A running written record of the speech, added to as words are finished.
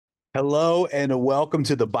Hello and welcome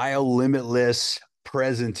to the Biolimitless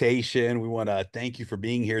presentation. We want to thank you for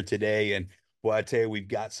being here today. And well, I tell you, we've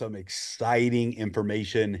got some exciting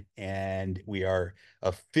information, and we are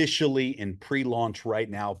officially in pre-launch right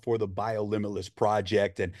now for the Biolimitless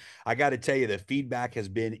project. And I got to tell you, the feedback has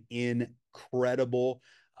been incredible.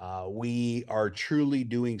 We are truly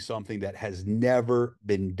doing something that has never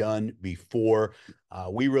been done before.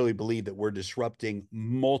 We really believe that we're disrupting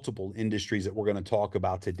multiple industries that we're going to talk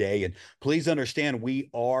about today. And please understand, we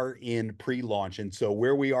are in pre launch. And so,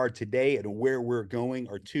 where we are today and where we're going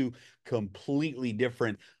are two completely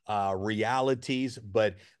different realities.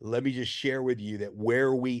 But let me just share with you that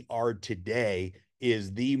where we are today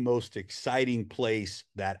is the most exciting place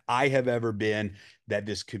that I have ever been, that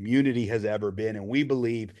this community has ever been. And we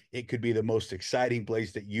believe it could be the most exciting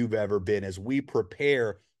place that you've ever been as we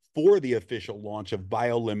prepare for the official launch of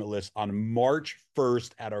Biolimitless on March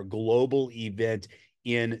 1st at our global event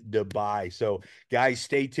in Dubai. So, guys,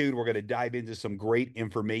 stay tuned. We're going to dive into some great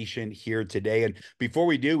information here today. And before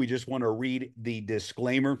we do, we just want to read the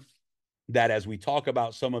disclaimer that as we talk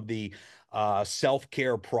about some of the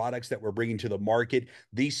self-care products that we're bringing to the market,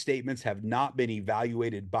 these statements have not been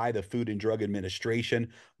evaluated by the Food and Drug Administration.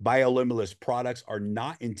 Biolimitless products are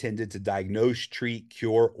not intended to diagnose, treat,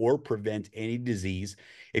 cure, or prevent any disease.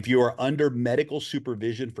 If you are under medical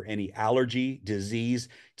supervision for any allergy, disease,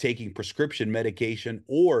 taking prescription medication,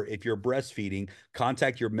 or if you're breastfeeding,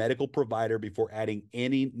 contact your medical provider before adding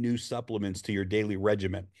any new supplements to your daily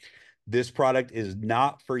regimen. This product is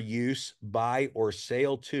not for use by or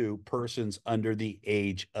sale to persons under the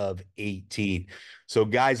age of 18. So,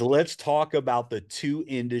 guys, let's talk about the two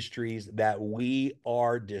industries that we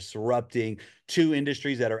are disrupting, two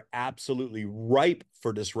industries that are absolutely ripe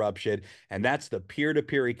for disruption, and that's the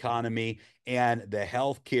peer-to-peer economy and the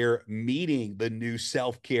healthcare meeting the new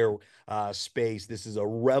self-care space. This is a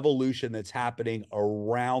revolution that's happening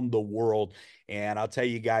around the world. And I'll tell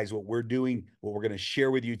you guys what we're doing, what we're going to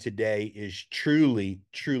share with you today is truly,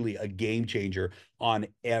 truly a game changer on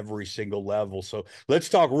every single level. So let's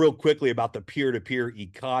talk real quickly about the peer to peer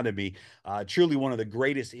economy. Truly one of the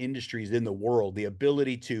greatest industries in the world. The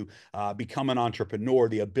ability to become an entrepreneur,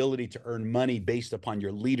 the ability to earn money based upon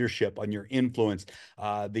your leadership, on your influence,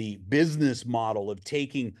 the business model of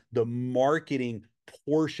taking the marketing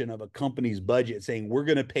portion of a company's budget, saying we're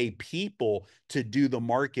going to pay people to do the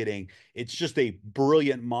marketing. It's just a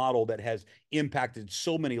brilliant model that has impacted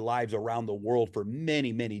so many lives around the world for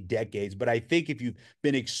many, many decades. But I think if you've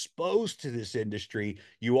been exposed to this industry,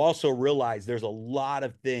 you also realize there's a lot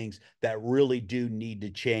of things that really do need to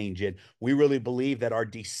change. And we really believe that our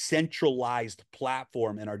decentralized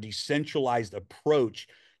platform and our decentralized approach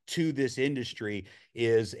to this industry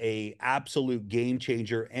is a absolute game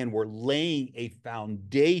changer, and we're laying a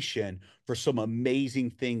foundation for some amazing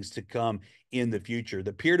things to come in the future.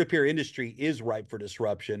 The peer-to-peer industry is ripe for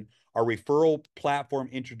disruption. Our referral platform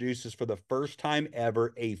introduces for the first time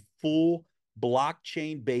ever a full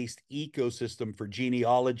blockchain-based ecosystem for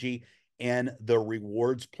genealogy and the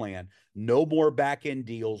rewards plan. No more back end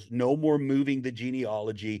deals, no more moving the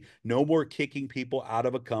genealogy, no more kicking people out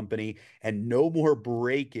of a company, and no more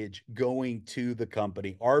breakage going to the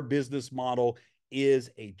company. Our business model is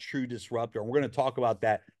a true disruptor. And we're going to talk about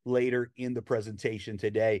that later in the presentation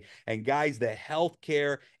today. And guys, the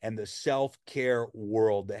healthcare and the self-care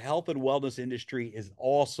world, the health and wellness industry is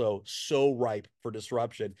also so ripe for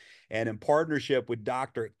disruption. And in partnership with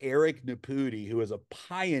Dr. Eric Naputi, who is a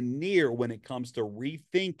pioneer when it comes to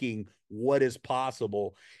rethinking what is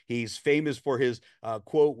possible. He's famous for his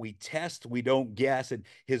quote, "We test, we don't guess," and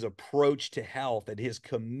his approach to health and his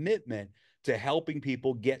commitment to helping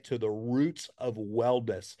people get to the roots of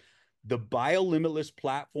wellness. The Biolimitless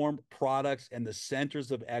platform, products, and the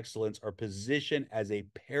centers of excellence are positioned as a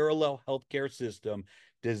parallel healthcare system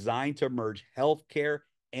designed to merge healthcare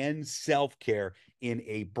and self-care in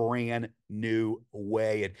a brand new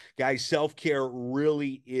way. And guys, self-care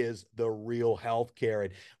really is the real healthcare.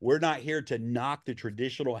 And we're not here to knock the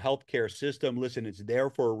traditional healthcare system. Listen, it's there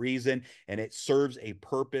for a reason and it serves a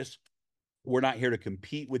purpose. We're not here to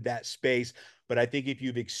compete with that space. But I think if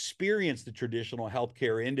you've experienced the traditional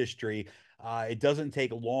healthcare industry, it doesn't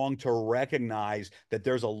take long to recognize that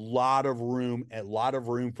there's a lot of room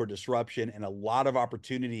for disruption and a lot of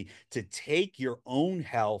opportunity to take your own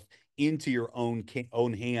health into your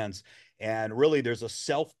own hands. And really, there's a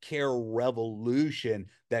self-care revolution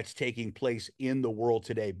that's taking place in the world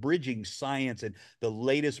today, bridging science and the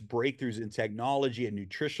latest breakthroughs in technology and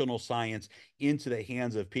nutritional science into the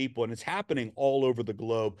hands of people. And it's happening all over the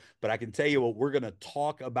globe. But I can tell you what we're going to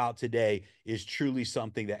talk about today is truly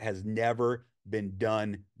something that has never been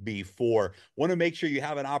done before. Want to make sure you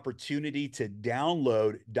have an opportunity to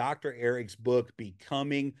download Dr. Eric's book,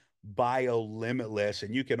 Becoming Biolimitless.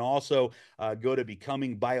 And you can also go to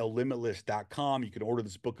becomingbiolimitless.com. You can order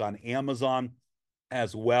this book on Amazon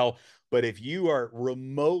as well. But if you are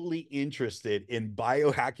remotely interested in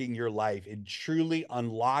biohacking your life and truly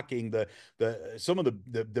unlocking the some of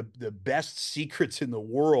the best secrets in the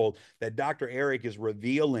world that Dr. Eric is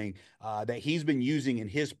revealing, that he's been using in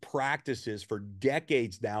his practices for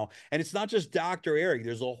decades now, and it's not just Dr. Eric.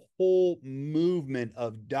 There's a whole movement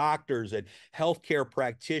of doctors and healthcare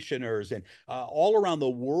practitioners and all around the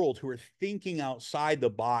world who are thinking outside the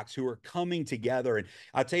box, who are coming together. And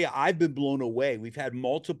I'll tell you, I've been blown away. We've had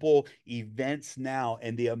multiple events now,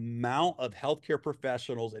 and the amount of healthcare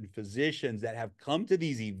professionals and physicians that have come to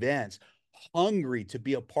these events hungry to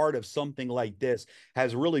be a part of something like this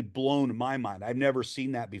has really blown my mind. I've never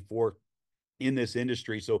seen that before in this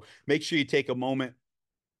industry. So make sure you take a moment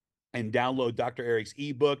and download Dr. Eric's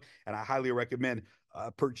ebook. And I highly recommend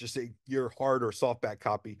purchasing your hard or softback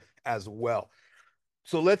copy as well.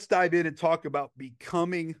 So let's dive in and talk about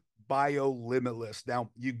becoming biolimitless. Now,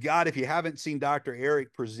 you got, if you haven't seen Dr.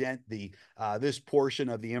 Eric present the this portion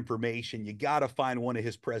of the information, you got to find one of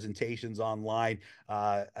his presentations online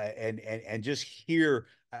and just hear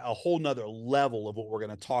a whole nother level of what we're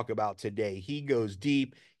going to talk about today. He goes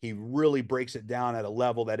deep. He really breaks it down at a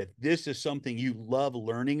level that if this is something you love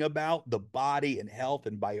learning about, the body and health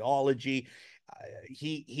and biology,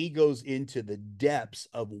 he goes into the depths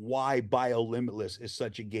of why Biolimitless is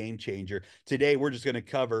such a game changer. Today, we're just going to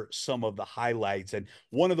cover some of the highlights. And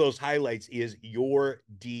one of those highlights is your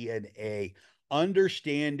DNA.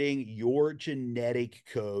 Understanding your genetic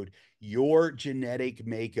code, your genetic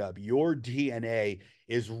makeup, your DNA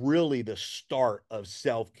is really the start of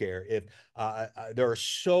self-care. If there are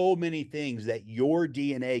so many things that your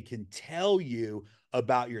DNA can tell you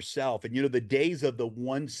about yourself. And the days of the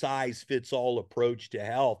one size fits all approach to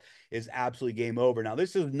health is absolutely game over. Now,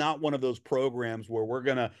 this is not one of those programs where we're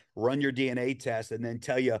going to run your DNA test and then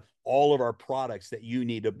tell you all of our products that you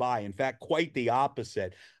need to buy. In fact, quite the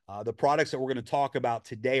opposite. The products that we're going to talk about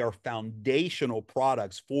today are foundational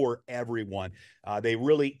products for everyone. They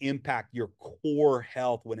really impact your core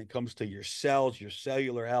health when it comes to your cells, your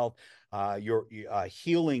cellular health, your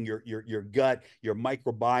healing, your gut, your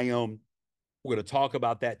microbiome. We're going to talk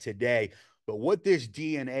about that today. But what this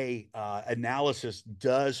DNA analysis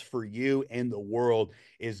does for you and the world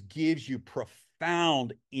is gives you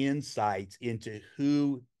profound insights into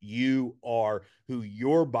who you are, who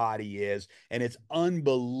your body is. And it's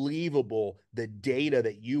unbelievable the data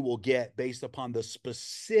that you will get based upon the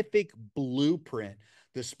specific blueprint,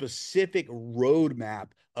 the specific roadmap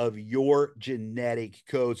of your genetic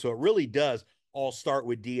code. So it really does all start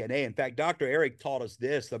with DNA. In fact, Dr. Eric taught us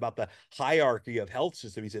this about the hierarchy of health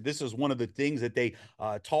system. He said this is one of the things that they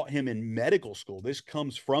taught him in medical school. This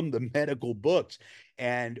comes from the medical books.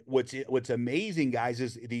 And what's amazing, guys,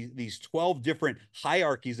 is these 12 different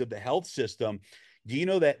hierarchies of the health system. Do you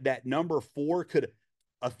know that number 4 could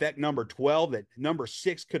affect number 12, that number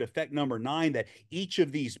 6 could affect number 9, that each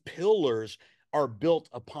of these pillars are built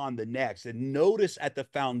upon the next. And notice at the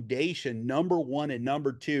foundation, number 1 and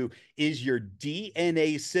number 2 is your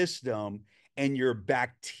DNA system and your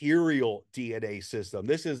bacterial DNA system.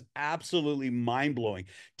 This is absolutely mind blowing.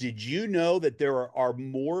 Did you know that there are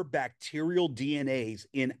more bacterial DNAs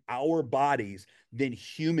in our bodies than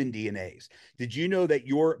human DNAs? Did you know that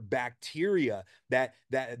your bacteria that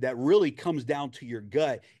really comes down to your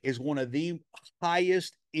gut is one of the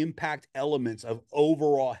highest impact elements of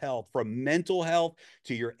overall health, from mental health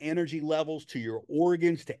to your energy levels to your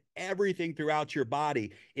organs to everything throughout your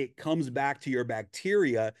body? It comes back to your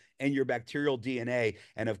bacteria and your bacterial DNA.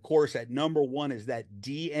 And of course, at number 1 is that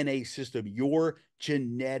DNA system, your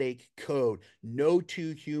genetic code. No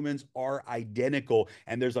two humans are identical.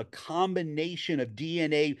 And there's a combination of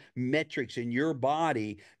DNA metrics in your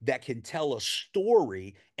body that can tell a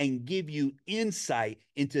story and give you insight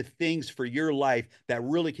into things for your life that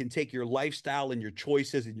really can take your lifestyle and your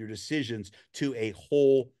choices and your decisions to a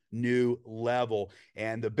whole new level.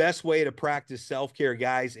 And the best way to practice self-care,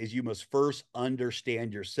 guys, is you must first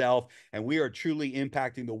understand yourself. And we are truly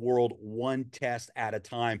impacting the world one test at a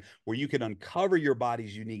time, where you can uncover your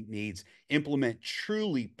body's unique needs, implement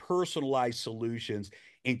truly personalized solutions,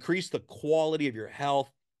 increase the quality of your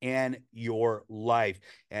health and your life.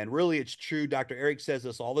 And really, it's true. Dr. Eric says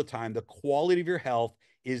this all the time. The quality of your health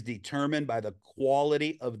is determined by the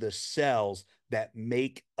quality of the cells that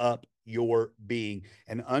make up your being.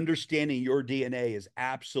 And understanding your DNA is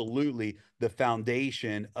absolutely the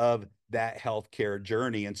foundation of that healthcare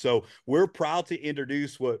journey. And so we're proud to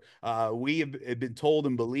introduce what we have been told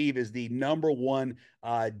and believe is the number one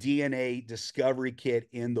DNA discovery kit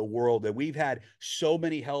in the world. And we've had so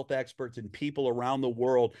many health experts and people around the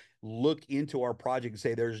world look into our project and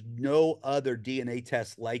say there's no other DNA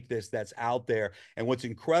test like this that's out there. And what's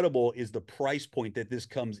incredible is the price point that this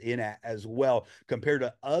comes in at as well, compared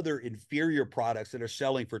to other inferior products that are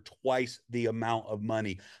selling for twice the amount of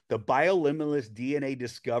money. The Biolimitless DNA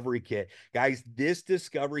Discovery Kit, guys, this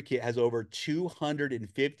discovery kit has over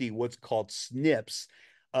 250 what's called SNPs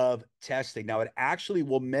of testing. Now, it actually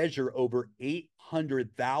will measure over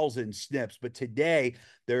 800,000 SNPs, but today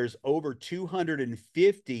there's over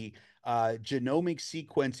 250 genomic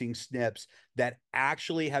sequencing SNPs that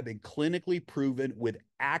actually have been clinically proven with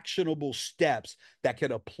actionable steps that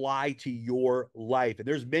can apply to your life. And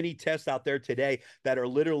there's many tests out there today that are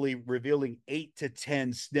literally revealing 8 to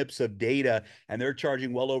 10 SNPs of data, and they're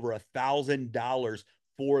charging well over $1,000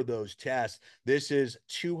 for those tests. This is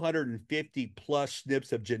 250 plus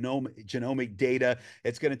SNPs of genomic data.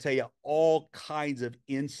 It's going to tell you all kinds of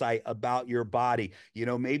insight about your body.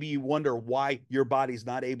 Maybe you wonder why your body's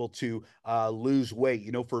not able to lose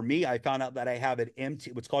weight. For me, I found out that I have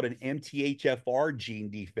what's called an MTHFR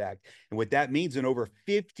gene defect. And what that means, and over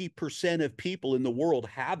 50% of people in the world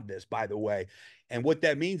have this, by the way. And what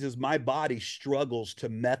that means is my body struggles to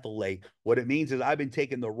methylate. What it means is I've been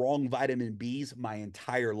taking the wrong vitamin Bs my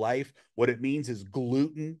entire life. What it means is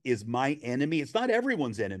gluten is my enemy. It's not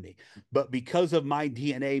everyone's enemy, but because of my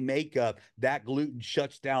DNA makeup, that gluten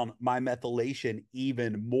shuts down my methylation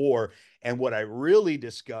even more. And what I really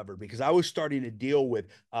discovered, because I was starting to deal with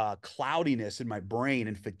cloudiness in my brain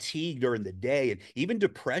and fatigue during the day, and even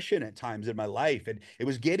depression at times in my life, and it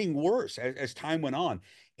was getting worse as time went on.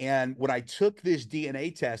 And when I took this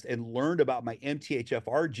DNA test and learned about my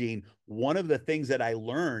MTHFR gene, one of the things that I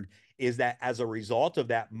learned is that as a result of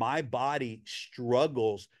that, my body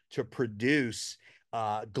struggles to produce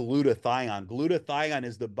glutathione. Glutathione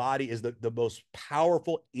is the most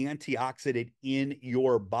powerful antioxidant in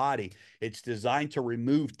your body. It's designed to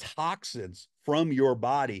remove toxins from your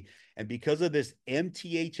body. And because of this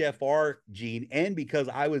MTHFR gene, and because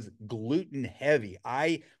I was gluten heavy,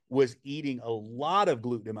 I was eating a lot of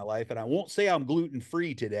gluten in my life. And I won't say I'm gluten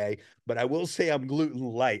free today, but I will say I'm gluten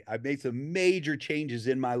light. I've made some major changes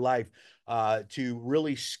in my life to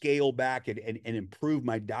really scale back and improve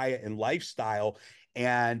my diet and lifestyle.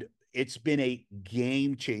 And it's been a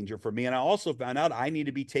game changer for me. And I also found out I need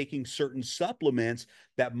to be taking certain supplements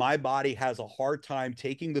that my body has a hard time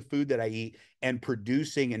taking the food that I eat and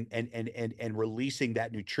producing and releasing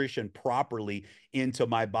that nutrition properly into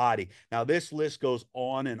my body. Now, this list goes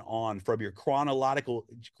on and on, from your chronological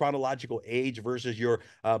age versus your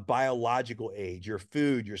biological age, your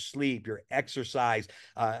food, your sleep, your exercise,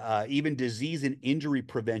 even disease and injury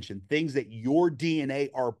prevention, things that your DNA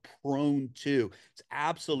are prone to. It's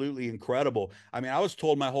absolutely incredible. I mean, I was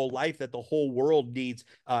told my whole life that the whole world needs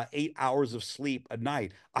 8 hours of sleep a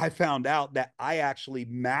night. I found out that I actually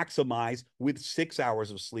maximize with 6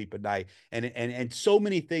 hours of sleep a night, and so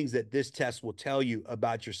many things that this test will tell you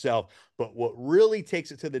about yourself. But what really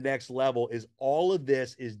takes it to the next level is all of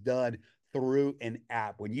this is done through an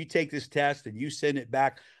app. When you take this test and you send it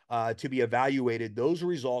back to be evaluated, those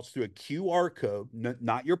results through a QR code,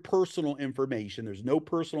 not your personal information. There's no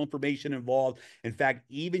personal information involved. In fact,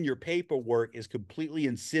 even your paperwork is completely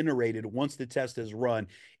incinerated once the test is run.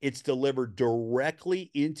 It's delivered directly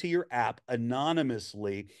into your app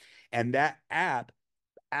anonymously. And that app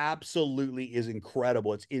absolutely is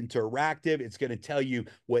incredible. It's interactive. It's going to tell you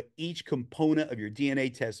what each component of your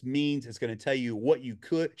DNA test means. It's going to tell you what you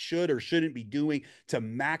should or shouldn't be doing to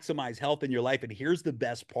maximize health in your life. And here's the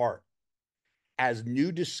best part. As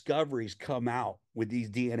new discoveries come out with these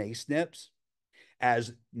DNA SNPs,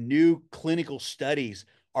 as new clinical studies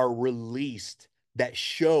are released that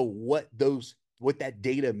show what that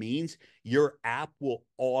data means, your app will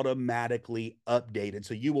automatically update. And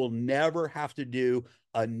so you will never have to do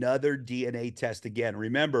another DNA test again.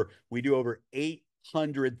 Remember, we do over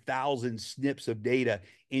 800,000 SNPs of data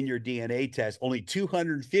in your DNA test. Only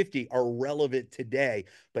 250 are relevant today,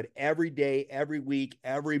 but every day, every week,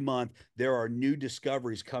 every month, there are new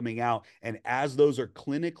discoveries coming out. And as those are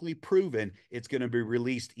clinically proven, it's going to be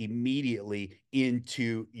released immediately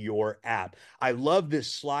into your app. I love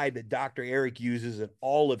this slide that Dr. Eric uses in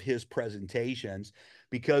all of his presentations,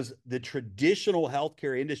 because the traditional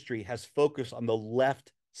healthcare industry has focused on the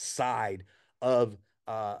left side of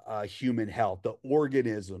human health, the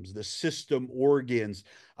organisms, the system organs,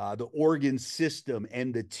 the organ system,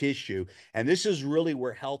 and the tissue. And this is really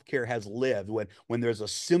where healthcare has lived. When there's a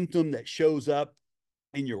symptom that shows up,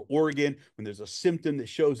 in your organ, when there's a symptom that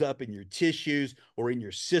shows up in your tissues or in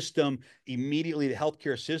your system, immediately the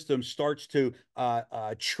healthcare system starts to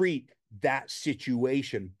treat that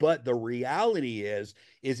situation. But the reality is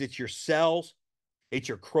it's your cells, it's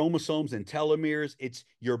your chromosomes and telomeres, it's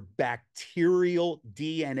your bacterial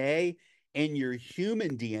DNA and your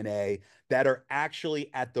human DNA that are actually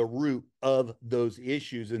at the root of those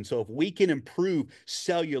issues. And so, if we can improve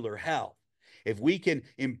cellular health, if we can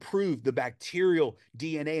improve the bacterial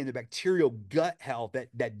DNA and the bacterial gut health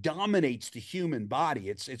that dominates the human body,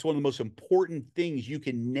 it's one of the most important things you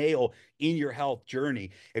can nail in your health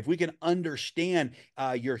journey. If we can understand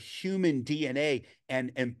your human DNA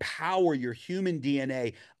and empower your human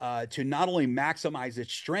DNA to not only maximize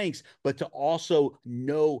its strengths, but to also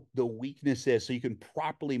know the weaknesses so you can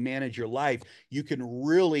properly manage your life, you can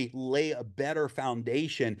really lay a better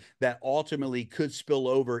foundation that ultimately could spill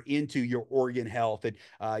over into your organ health and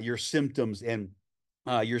your symptoms and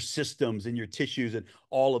your systems and your tissues and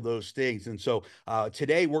all of those things. And so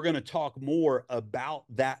today we're going to talk more about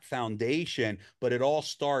that foundation, but it all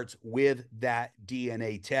starts with that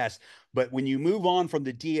DNA test. But when you move on from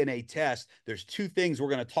the DNA test, there's two things we're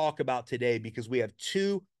going to talk about today because we have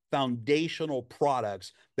two foundational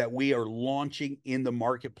products that we are launching in the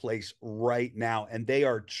marketplace right now, and they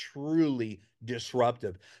are truly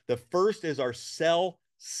disruptive. The first is our cell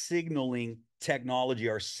signaling technology,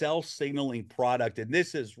 our cell signaling product. And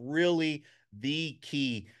this is really the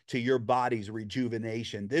key to your body's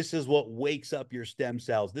rejuvenation. This is what wakes up your stem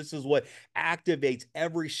cells. This is what activates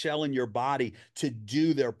every cell in your body to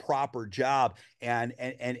do their proper job and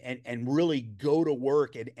really go to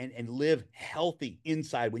work and live healthy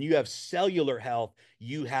inside. When you have cellular health,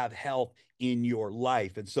 you have health in your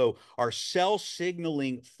life. And so our cell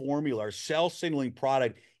signaling formula, our cell signaling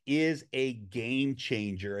product is a game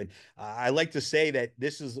changer. And I like to say that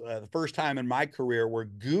this is the first time in my career where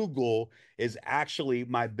Google is actually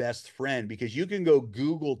my best friend because you can go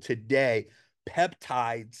Google today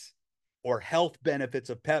peptides or health benefits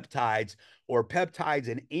of peptides or peptides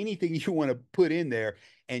and anything you want to put in there,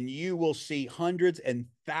 and you will see hundreds and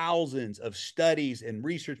thousands of studies and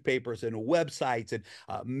research papers and websites and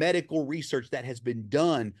medical research that has been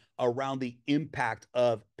done around the impact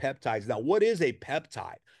of peptides. Now, what is a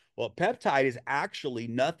peptide? Well, peptide is actually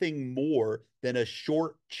nothing more than a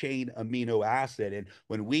short chain amino acid. And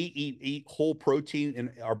when we eat whole protein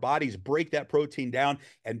and our bodies break that protein down,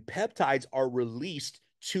 and peptides are released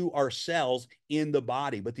to our cells in the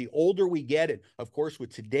body. But the older we get, and of course,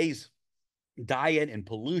 with today's diet and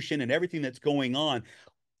pollution and everything that's going on,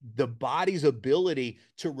 the body's ability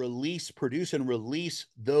to produce and release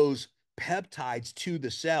those peptides to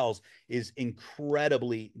the cells is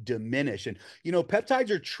incredibly diminished. And,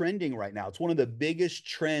 peptides are trending right now. It's one of the biggest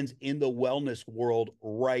trends in the wellness world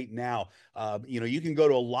right now. You can go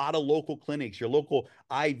to a lot of local clinics, your local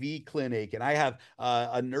IV clinic, and I have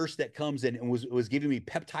a nurse that comes in and was giving me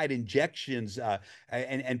peptide injections.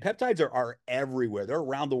 And peptides are everywhere. They're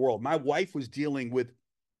around the world. My wife was dealing with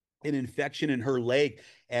an infection in her leg.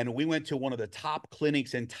 And we went to one of the top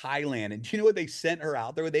clinics in Thailand. And do you know what they sent her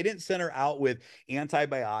out there? They didn't send her out with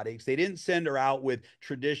antibiotics. They didn't send her out with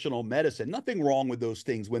traditional medicine. Nothing wrong with those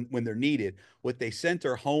things when they're needed. What they sent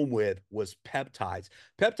her home with was peptides.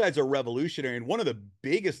 Peptides are revolutionary. And one of the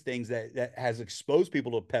biggest things that has exposed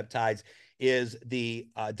people to peptides is the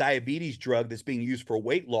diabetes drug that's being used for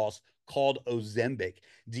weight loss called Ozempic.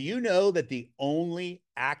 Do you know that the only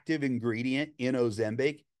active ingredient in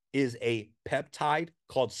Ozempic is a peptide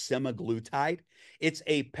called semaglutide? It's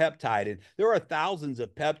a peptide. And there are thousands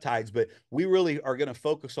of peptides, but we really are going to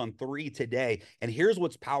focus on three today. And here's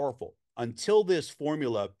what's powerful. Until this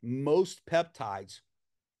formula, most peptides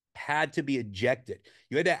had to be injected.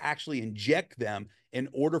 You had to actually inject them in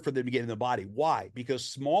order for them to get in the body. Why? Because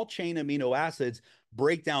small chain amino acids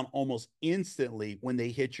break down almost instantly when they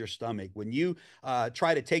hit your stomach. When you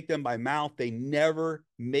try to take them by mouth, they never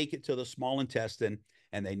make it to the small intestine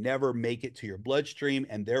and they never make it to your bloodstream,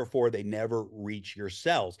 and therefore they never reach your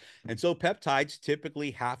cells. And so peptides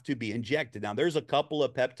typically have to be injected. Now, there's a couple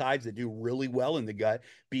of peptides that do really well in the gut.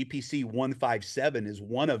 BPC 157 is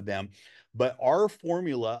one of them. But our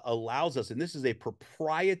formula allows us, and this is a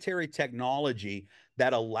proprietary technology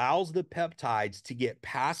that allows the peptides to get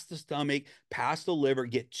past the stomach, past the liver,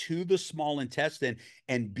 get to the small intestine,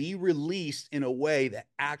 and be released in a way that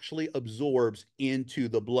actually absorbs into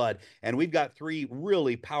the blood. And we've got three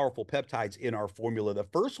really powerful peptides in our formula. The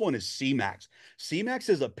first one is CMAX. CMAX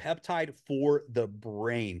is a peptide for the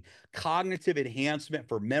brain, cognitive enhancement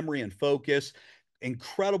for memory and focus,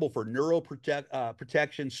 incredible for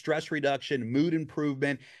protection, stress reduction, mood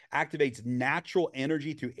improvement, activates natural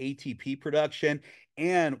energy through ATP production,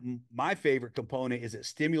 And my favorite component is it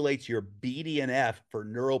stimulates your BDNF for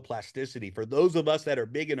neuroplasticity. For those of us that are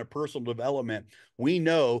big into personal development, we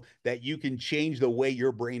know that you can change the way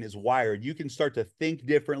your brain is wired. You can start to think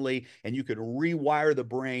differently and you can rewire the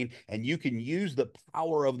brain and you can use the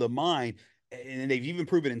power of the mind. And they've even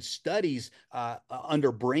proven in studies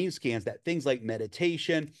under brain scans that things like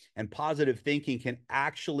meditation and positive thinking can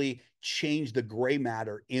actually change the gray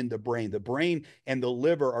matter in the brain. The brain and the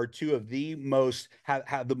liver are two of the most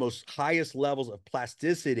have the most highest levels of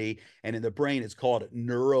plasticity, and in the brain it's called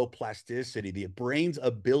neuroplasticity, the brain's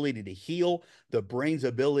ability to heal, the brain's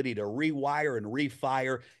ability to rewire and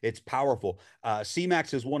refire. It's powerful.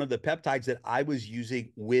 CMAX is one of the peptides that I was using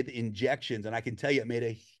with injections, and I can tell you it made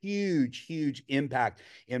a huge impact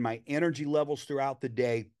in my energy levels throughout the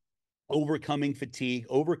day, overcoming fatigue,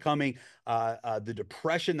 overcoming the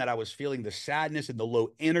depression that I was feeling, the sadness and the low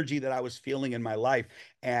energy that I was feeling in my life.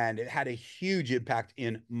 And it had a huge impact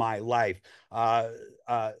in my life.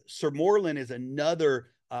 Sermorelin is another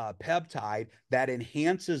peptide that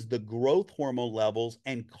enhances the growth hormone levels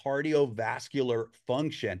and cardiovascular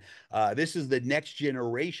function. This is the next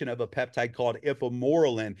generation of a peptide called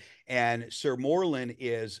ipamorelin. And sermorelin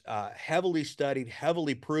is heavily studied,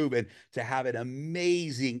 heavily proven to have an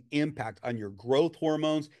amazing impact on your growth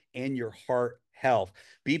hormones and your heart health.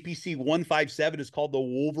 BPC 157 is called the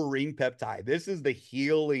Wolverine peptide. This is the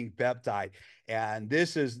healing peptide. And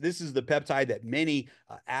this is the peptide that many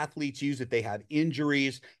athletes use if they have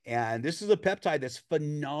injuries. And this is a peptide that's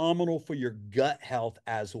phenomenal for your gut health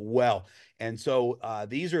as well. And so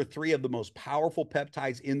these are three of the most powerful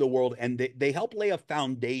peptides in the world, and they help lay a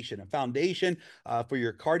foundation for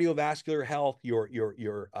your cardiovascular health,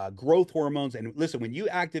 your growth hormones. And listen, when you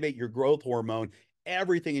activate your growth hormone,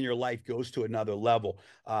 everything in your life goes to another level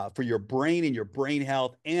for your brain and your brain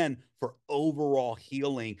health and for overall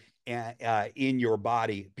healing in your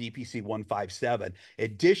body, BPC 157.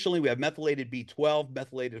 Additionally, we have methylated B12,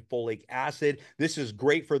 methylated folic acid. This is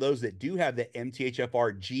great for those that do have the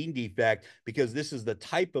MTHFR gene defect because this is the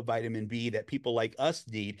type of vitamin B that people like us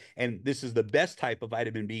need. And this is the best type of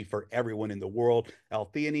vitamin B for everyone in the world.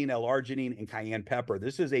 L-theanine, L-arginine, and cayenne pepper.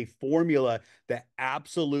 This is a formula that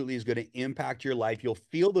absolutely is going to impact your life. You'll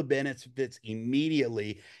feel the benefits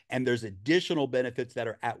immediately, and there's additional benefits that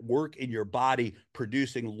are at work in your body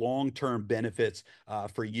producing long-term benefits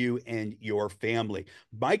for you and your family.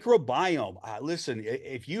 Microbiome. Listen,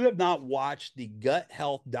 if you have not watched the gut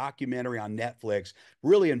health documentary on Netflix,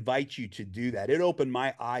 really invite you to do that. It opened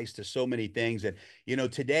my eyes to so many things. And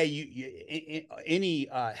today, any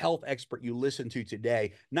health expert you listen to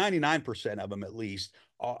today, 99% of them at least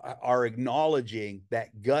are acknowledging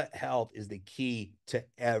that gut health is the key to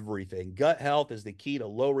everything. Gut health is the key to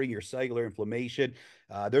lowering your cellular inflammation.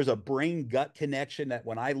 There's a brain gut connection that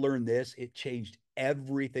when I learned this, it changed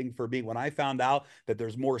everything for me. When I found out that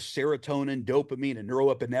there's more serotonin, dopamine, and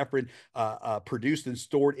neuroepinephrine produced and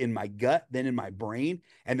stored in my gut than in my brain,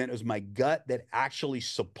 and then it was my gut that actually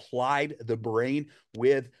supplied the brain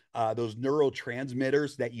with those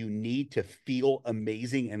neurotransmitters that you need to feel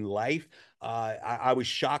amazing in life. I was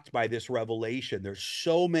shocked by this revelation. There's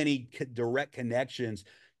so many direct connections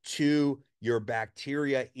to your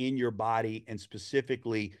bacteria in your body and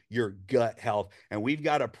specifically your gut health. And we've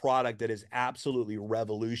got a product that is absolutely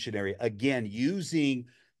revolutionary. Again, using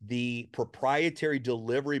the proprietary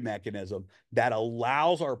delivery mechanism that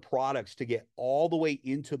allows our products to get all the way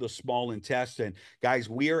into the small intestine. Guys,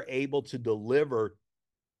 we are able to deliver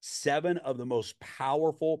seven of the most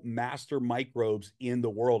powerful master microbes in the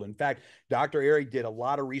world. In fact, Dr. Eric did a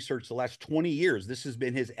lot of research the last 20 years. This has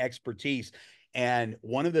been his expertise. And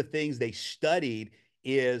one of the things they studied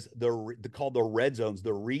is called the red zones,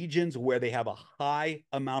 the regions where they have a high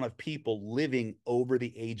amount of people living over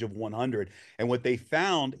the age of 100. And what they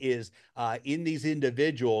found is in these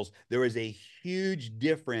individuals, there is a huge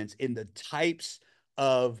difference in the types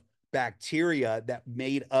of bacteria that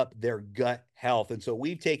made up their gut health. And so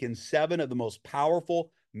we've taken seven of the most powerful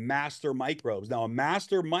master microbes. Now, a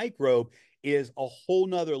master microbe is a whole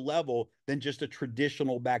nother level than just a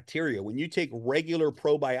traditional bacteria. When you take regular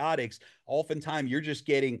probiotics, oftentimes you're just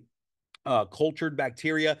getting cultured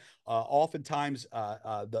bacteria. Oftentimes,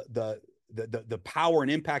 the power and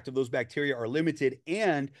impact of those bacteria are limited,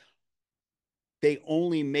 and they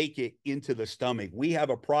only make it into the stomach. We have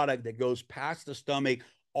a product that goes past the stomach,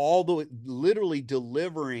 all the literally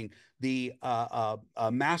delivering the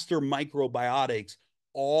master microbiotics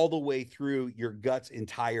all the way through your gut's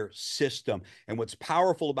entire system. And what's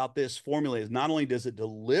powerful about this formula is not only does it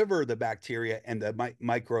deliver the bacteria and the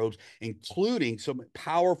microbes, including some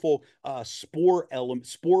powerful spore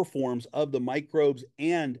forms of the microbes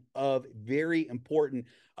and of very important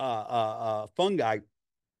fungi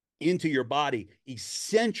into your body,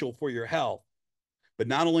 essential for your health. But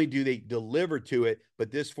not only do they deliver to it, but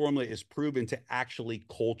this formula is proven to actually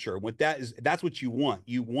culture. What that is, that's what you want.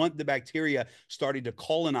 You want the bacteria starting to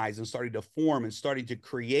colonize and starting to form and starting to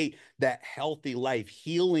create that healthy life,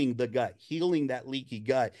 healing the gut, healing that leaky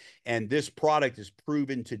gut. And this product is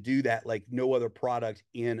proven to do that like no other product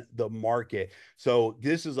in the market. So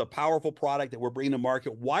this is a powerful product that we're bringing to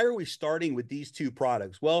market. Why are we starting with these two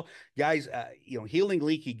products? Well, guys, healing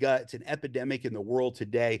leaky gut, it's an epidemic in the world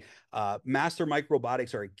today. Master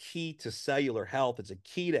microbiotics are a key to cellular health. It's a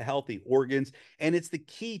key to healthy organs, and it's the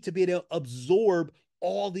key to be able to absorb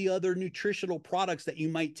all the other nutritional products that you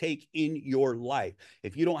might take in your life.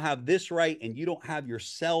 If you don't have this right and you don't have your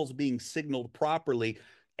cells being signaled properly,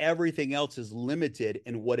 everything else is limited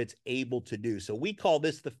in what it's able to do. So we call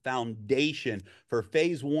this the foundation. For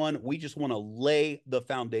phase one, we just want to lay the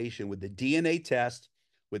foundation with the DNA test,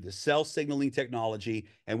 with the cell signaling technology,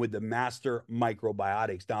 and with the master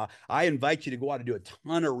microbiotics. Now, I invite you to go out and do a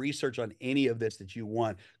ton of research on any of this that you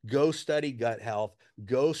want. Go study gut health,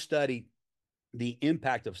 go study the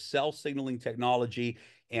impact of cell signaling technology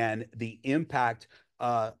and the impact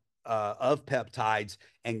of peptides,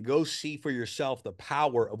 and go see for yourself the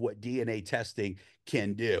power of what DNA testing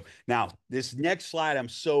can do. Now, this next slide I'm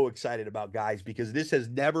so excited about, guys, because this has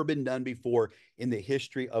never been done before in the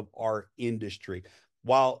history of our industry.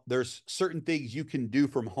 While there's certain things you can do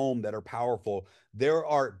from home that are powerful, there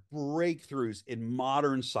are breakthroughs in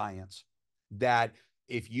modern science that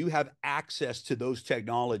if you have access to those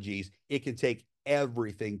technologies, it can take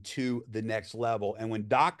everything to the next level. And when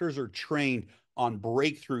doctors are trained on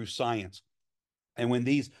breakthrough science, and when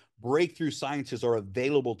these breakthrough sciences are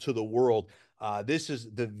available to the world, this is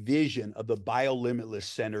the vision of the Biolimitless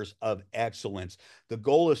Centers of Excellence. The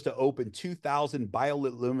goal is to open 2,000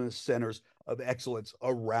 Biolimitless Centers of Excellence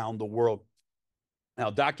around the world. Now,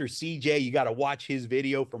 Dr. CJ, you got to watch his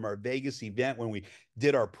video from our Vegas event when we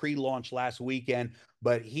did our pre-launch last weekend,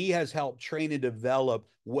 but he has helped train and develop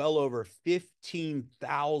well over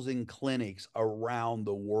 15,000 clinics around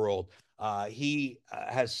the world. He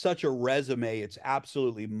has such a resume. It's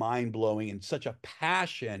absolutely mind-blowing, and such a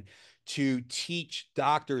passion to teach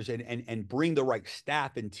doctors and bring the right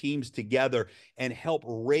staff and teams together and help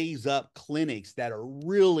raise up clinics that are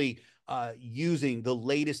really using the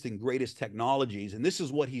latest and greatest technologies. And this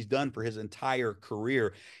is what he's done for his entire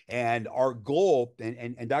career. And our goal,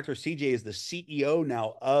 and Dr. CJ is the CEO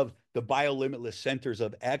now of the Biolimitless Centers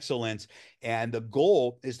of Excellence. And the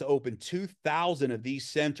goal is to open 2,000 of these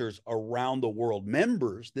centers around the world.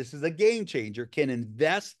 Members, this is a game changer, can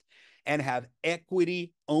invest and have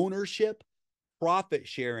equity ownership, profit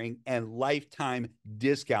sharing, and lifetime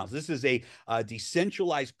discounts. This is a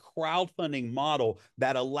decentralized crowdfunding model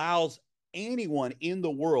that allows anyone in the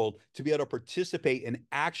world to be able to participate in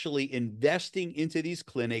actually investing into these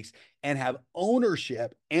clinics and have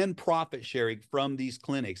ownership and profit sharing from these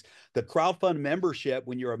clinics. The crowdfund membership,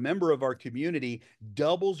 when you're a member of our community,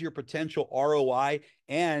 doubles your potential ROI.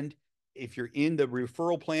 And if you're in the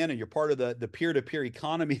referral plan and you're part of the peer-to-peer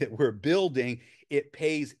economy that we're building, it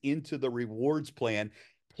pays into the rewards plan.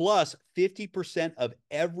 Plus, 50% of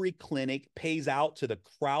every clinic pays out to the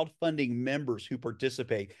crowdfunding members who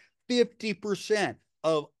participate. 50%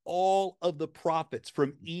 of all of the profits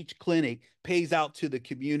from each clinic pays out to the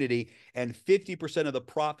community, and 50% of the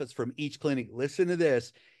profits from each clinic, listen to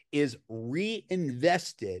this, is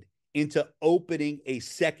reinvested into opening a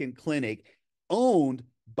second clinic owned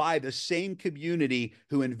by the same community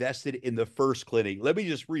who invested in the first clinic. Let me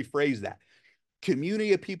just rephrase that.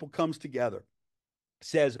 Community of people comes together,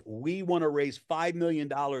 says, we want to raise $5 million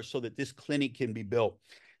so that this clinic can be built.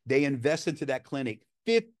 They invest into that clinic.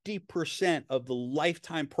 50% of the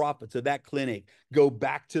lifetime profits of that clinic go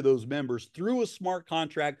back to those members through a smart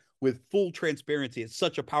contract with full transparency. It's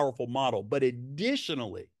such a powerful model. But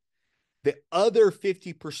additionally, the other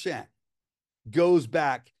 50% goes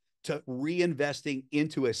back to reinvesting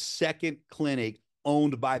into a second clinic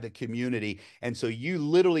owned by the community. And so you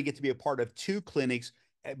literally get to be a part of two clinics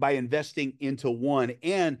by investing into one.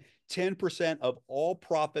 And 10% of all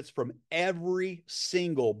profits from every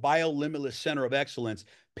single Biolimitless Center of Excellence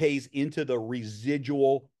pays into the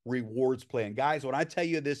residual rewards plan. Guys, when I tell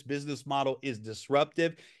you this business model is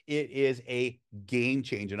disruptive, it is a game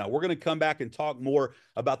changer. Now, we're going to come back and talk more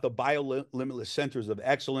about the Biolimitless Centers of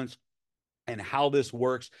Excellence. and how this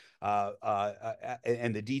works,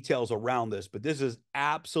 and the details around this. But this is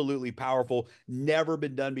absolutely powerful, never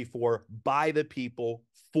been done before, by the people,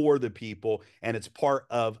 for the people, and it's part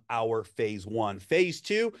of our phase one. Phase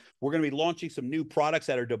two, we're going to be launching some new products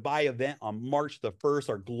at our Dubai event on March the 1st,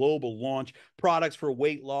 our global launch. Products for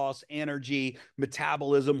weight loss, energy,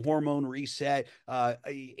 metabolism, hormone reset,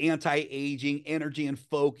 anti-aging, energy and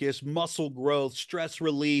focus, muscle growth, stress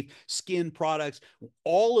relief, skin products,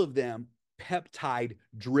 all of them peptide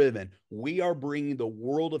driven. We are bringing the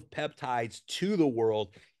world of peptides to the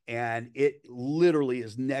world, and it literally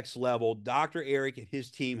is next level. Dr. Eric and his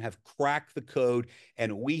team have cracked the code,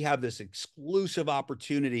 and we have this exclusive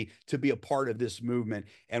opportunity to be a part of this movement.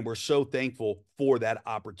 And we're so thankful for that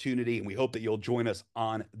opportunity. And we hope that you'll join us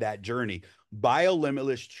on that journey.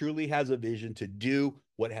 Biolimitless truly has a vision to do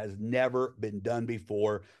what has never been done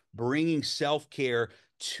before, bringing self-care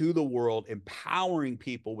to the world, empowering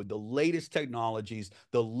people with the latest technologies,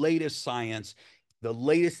 the latest science, the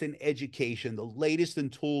latest in education, the latest in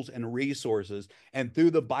tools and resources, and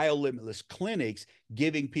through the Biolimitless clinics,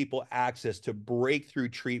 giving people access to breakthrough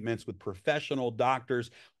treatments with professional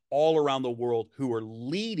doctors all around the world who are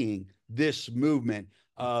leading this movement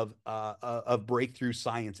of breakthrough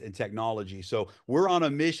science and technology. So we're on a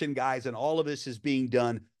mission, guys, and all of this is being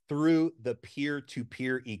done through the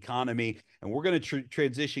peer-to-peer economy. And we're going to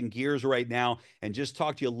transition gears right now and just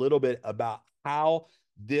talk to you a little bit about how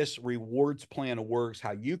this rewards plan works,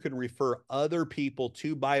 how you can refer other people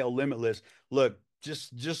to Biolimitless. Look,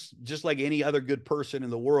 just like any other good person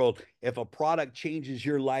in the world, if a product changes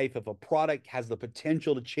your life, if a product has the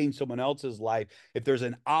potential to change someone else's life, if there's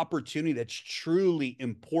an opportunity that's truly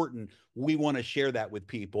important, we want to share that with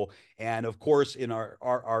people. And of course, in our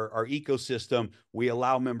ecosystem, we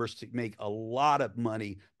allow members to make a lot of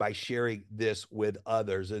money by sharing this with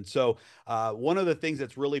others. And so one of the things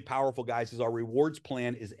that's really powerful, guys, is our rewards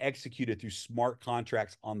plan is executed through smart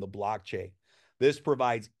contracts on the blockchain. This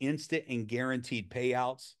provides instant and guaranteed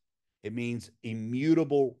payouts. It means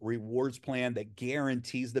immutable rewards plan that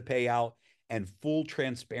guarantees the payout and full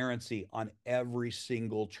transparency on every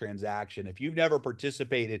single transaction. If you've never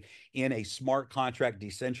participated in a smart contract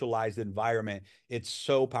decentralized environment, it's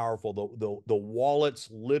so powerful. The wallets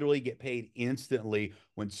literally get paid instantly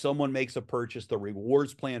when someone makes a purchase. The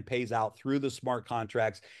rewards plan pays out through the smart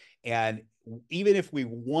contracts. And even if we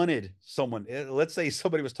wanted someone, let's say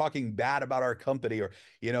somebody was talking bad about our company, or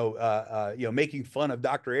making fun of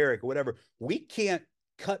Dr. Eric or whatever, we can't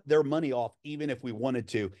cut their money off even if we wanted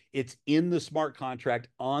to. It's in the smart contract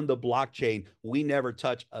on the blockchain. We never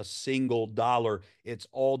touch a single dollar. It's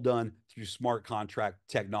all done through smart contract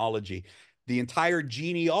technology. The entire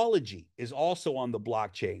genealogy is also on the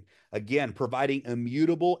blockchain, again, providing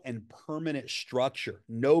immutable and permanent structure,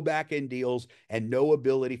 no back end deals, and no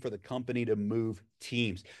ability for the company to move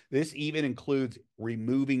teams. This even includes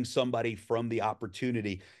removing somebody from the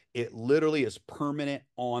opportunity. It literally is permanent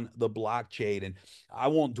on the blockchain. And I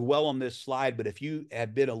won't dwell on this slide, but if you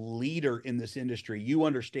have been a leader in this industry, you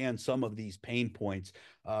understand some of these pain points.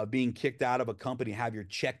 Being kicked out of a company, have your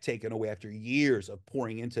check taken away after years of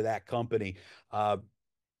pouring into that company.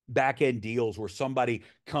 Back end deals where somebody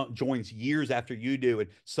joins years after you do, and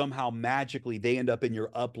somehow magically they end up in your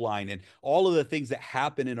upline. And all of the things that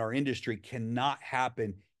happen in our industry cannot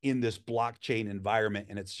happen in this blockchain environment.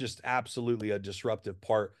 And it's just absolutely a disruptive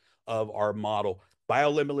part of our model.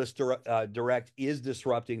 Biolimitless Direct is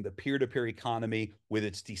disrupting the peer-to-peer economy with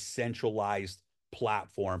its decentralized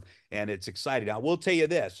platform, and it's exciting. Now, we'll tell you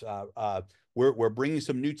this: we're bringing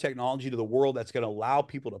some new technology to the world that's going to allow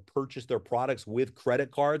people to purchase their products with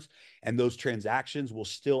credit cards, and those transactions will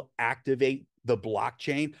still activate the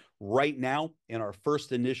blockchain. Right now, in our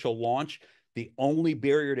first initial launch, the only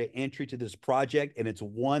barrier to entry to this project, and it's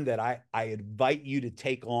one that I invite you to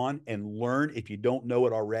take on and learn if you don't know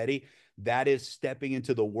it already, that is stepping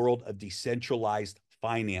into the world of decentralized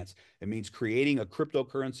finance. It means creating a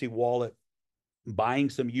cryptocurrency wallet, buying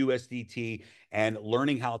some USDT, and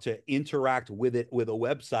learning how to interact with it with a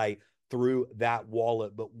website through that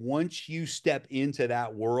wallet. But once you step into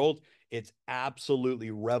that world, it's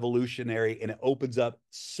absolutely revolutionary, and it opens up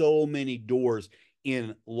so many doors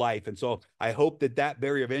in life. And so I hope that that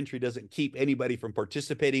barrier of entry doesn't keep anybody from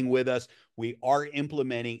participating with us. We are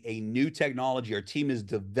implementing a new technology. Our team is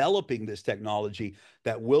developing this technology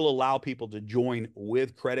that will allow people to join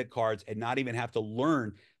with credit cards and not even have to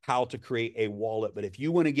learn how to create a wallet. But if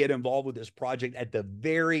you want to get involved with this project at the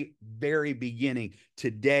very, very beginning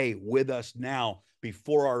today with us now,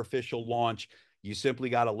 before our official launch, You simply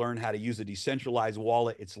got to learn how to use a decentralized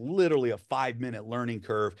wallet. It's literally a 5-minute learning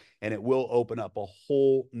curve, and it will open up a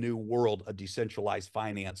whole new world of decentralized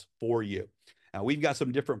finance for you. Now, we've got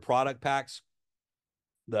some different product packs.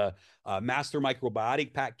 The Master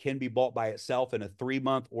Microbiotic Pack can be bought by itself in a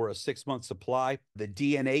 3-month or a 6-month supply. The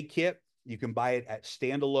DNA kit, you can buy it at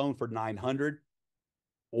standalone for $900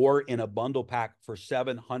 or in a bundle pack for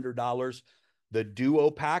 $700. The Duo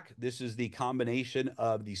Pack, this is the combination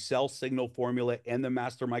of the cell signal formula and the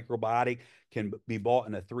Master Microbiotic, can be bought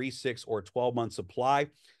in a 3, 6, or 12-month supply.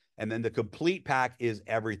 And then the complete pack is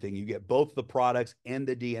everything. You get both the products and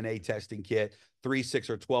the DNA testing kit, 3, 6,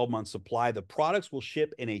 or 12-month supply. The products will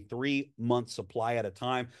ship in a 3-month supply at a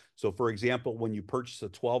time. So, for example, when you purchase a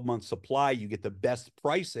 12-month supply, you get the best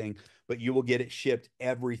pricing, but you will get it shipped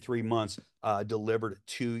every 3 months, delivered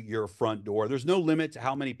to your front door. There's no limit to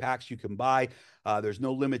how many packs you can buy. There's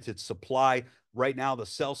no limited supply. Right now, the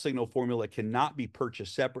cell signal formula cannot be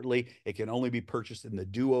purchased separately. It can only be purchased in the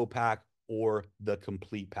Duo Pack or the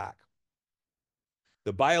complete pack.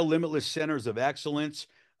 The Biolimitless Centers of Excellence.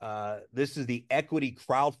 This is the equity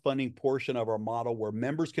crowdfunding portion of our model where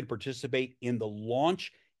members can participate in the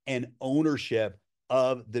launch and ownership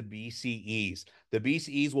of the BCEs. The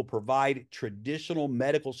BCEs will provide traditional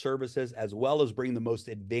medical services as well as bring the most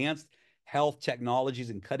advanced health technologies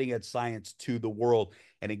and cutting edge science to the world.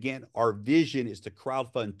 And again, our vision is to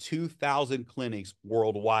crowdfund 2,000 clinics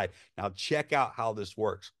worldwide. Now, check out how this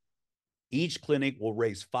works. Each clinic will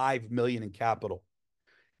raise $5 million in capital,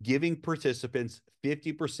 giving participants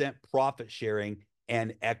 50% profit sharing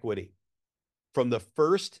and equity. From the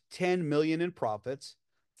first 10 million in profits,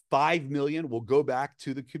 5 million will go back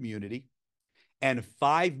to the community, and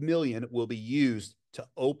 5 million will be used to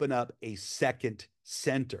open up a second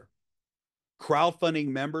center. Crowdfunding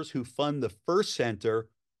members who fund the first center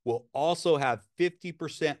will also have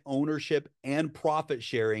 50% ownership and profit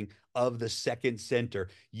sharing of the second center.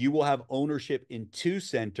 You will have ownership in 2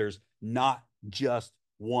 centers, not just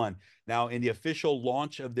one. Now, in the official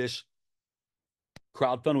launch of this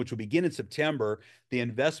crowdfund, which will begin in September, the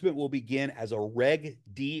investment will begin as a Reg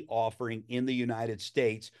D offering in the United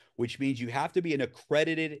States, which means you have to be an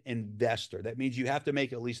accredited investor. That means you have to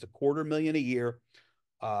make at least $250,000 a year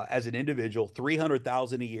as an individual,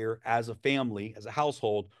 $300,000 a year as a family, as a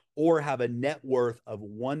household, or have a net worth of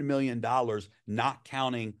 $1 million, not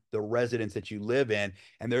counting the residence that you live in.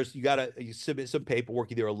 And you submit some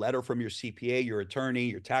paperwork, either a letter from your CPA, your attorney,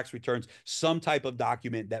 your tax returns, some type of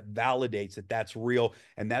document that validates that that's real.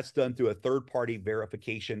 And that's done through a third-party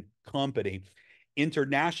verification company.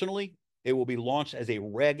 Internationally, it will be launched as a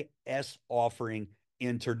Reg S offering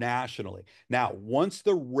internationally. Now, once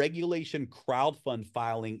the regulation crowdfund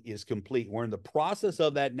filing is complete, we're in the process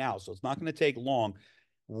of that now, so it's not going to take long.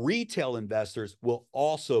 Retail investors will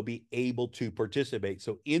also be able to participate.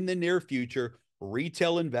 So in the near future,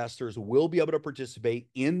 retail investors will be able to participate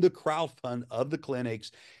in the crowdfund of the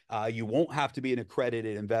clinics. You won't have to be an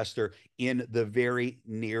accredited investor in the very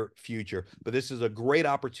near future. But this is a great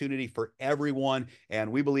opportunity for everyone.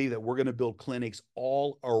 And we believe that we're going to build clinics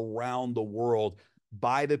all around the world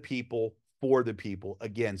by the people, for the people.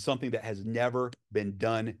 Again, something that has never been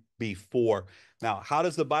done before. Now, how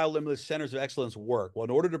does the Biolimitless Centers of Excellence work? Well, in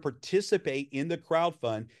order to participate in the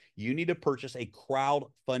crowdfund, you need to purchase a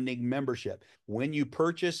crowdfunding membership. When you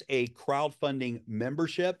purchase a crowdfunding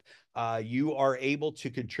membership, you are able to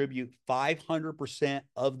contribute 500%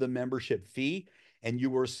 of the membership fee, and you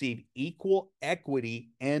will receive equal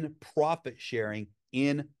equity and profit sharing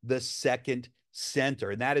in the second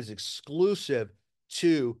center. And that is exclusive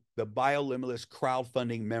to the Biolimitless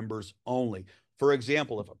crowdfunding members only. For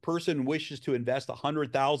example, if a person wishes to invest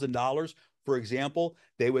 $100,000, for example,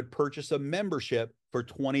 they would purchase a membership for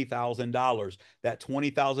 $20,000. That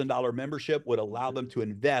 $20,000 membership would allow them to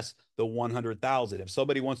invest the $100,000. If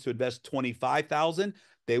somebody wants to invest $25,000,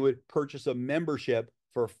 they would purchase a membership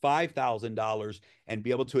for $5,000 and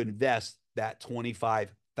be able to invest that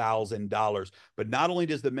 $25,000. But not only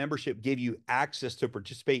does the membership give you access to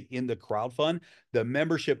participate in the crowdfund, the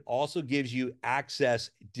membership also gives you access,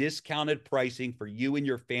 discounted pricing for you and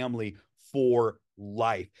your family for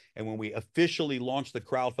life. And when we officially launch the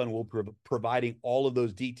crowdfund, we'll be providing all of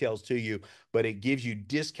those details to you, but it gives you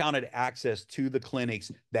discounted access to the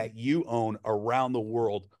clinics that you own around the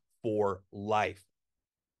world for life.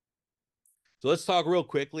 So let's talk real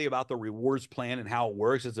quickly about the rewards plan and how it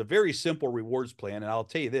works. It's a very simple rewards plan. And I'll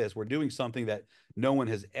tell you this, we're doing something that no one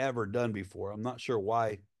has ever done before. I'm not sure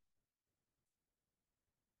why.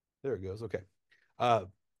 There it goes. Okay. Uh,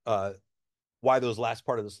 why those last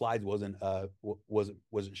part of the slides wasn't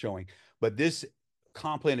showing. But this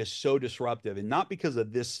comp plan is so disruptive, and not because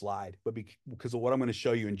of this slide, but because of what I'm going to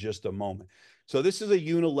show you in just a moment. So this is a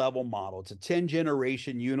unilevel model. It's a 10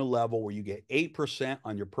 generation unilevel where you get 8%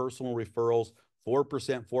 on your personal referrals,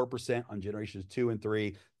 4% on generations 2 and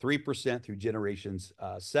 3, 3% through generations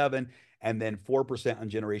 7, and then 4% on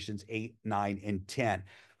generations 8, 9, and 10.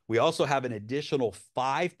 We also have an additional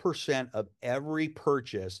 5% of every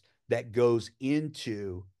purchase that goes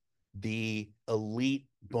into the elite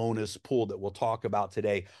bonus pool that we'll talk about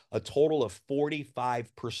today, a total of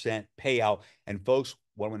 45% payout. And folks,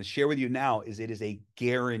 what I'm going to share with you now is it is a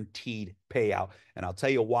guaranteed payout. And I'll tell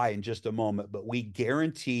you why in just a moment, but we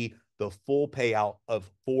guarantee the full payout of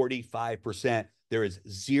 45%. There is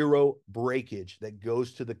zero breakage that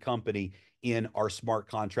goes to the company in our smart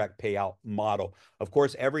contract payout model. Of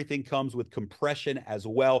course, everything comes with compression as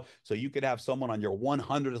well. So you could have someone on your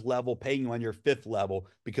 100th level paying you on your 5th level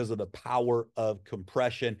because of the power of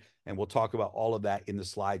compression. And we'll talk about all of that in the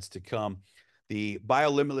slides to come. The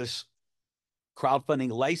Biolimitless crowdfunding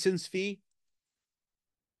license fee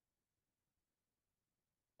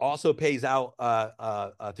also pays out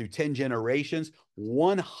through 10 generations.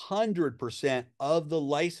 100% of the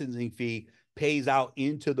licensing fee pays out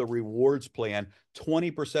into the rewards plan.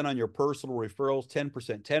 20% on your personal referrals,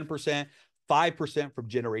 10%, 10%, 5% from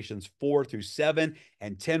generations 4 through 7,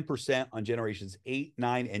 and 10% on generations 8,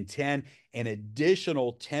 9, and 10. An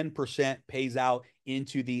additional 10% pays out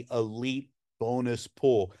into the elite bonus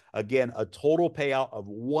pool. Again, a total payout of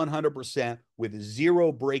 100% with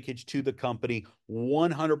zero breakage to the company.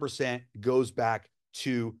 100% goes back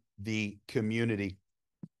to the community.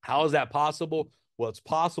 How is that possible? Well, it's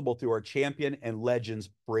possible through our champion and legends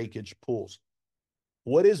breakage pools.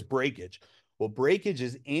 What is breakage? Well, breakage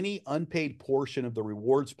is any unpaid portion of the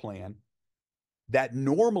rewards plan that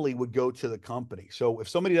normally would go to the company. So if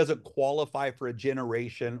somebody doesn't qualify for a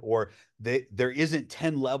generation, or there isn't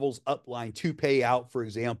 10 levels upline to pay out, for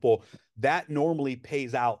example, that normally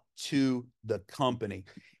pays out to the company.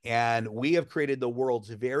 And we have created the world's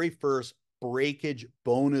very first breakage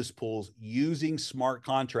bonus pools using smart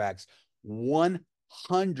contracts.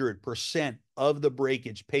 100% of the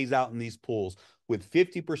breakage pays out in these pools, with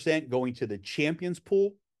 50% going to the champions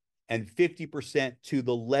pool and 50% to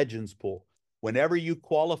the legends pool. Whenever you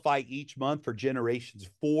qualify each month for generations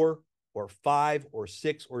 4 or 5 or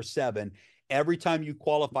 6 or 7, every time you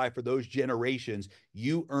qualify for those generations,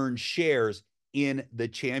 you earn shares in the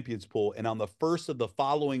champions pool. And on the first of the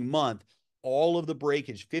following month, all of the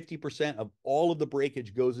breakage, 50% of all of the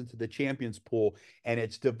breakage goes into the champions pool, and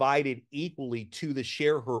it's divided equally to the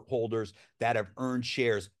shareholders that have earned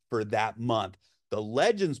shares for that month. The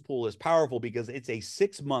Legends pool is powerful because it's a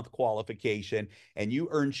 6-month qualification, and you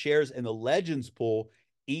earn shares in the Legends pool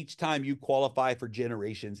each time you qualify for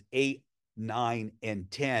generations 8, 9,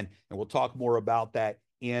 and 10. And we'll talk more about that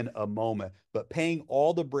in a moment. But paying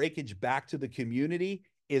all the breakage back to the community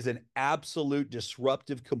is an absolute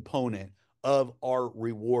disruptive component of our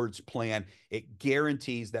rewards plan. It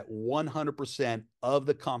guarantees that 100% of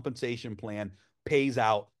the compensation plan pays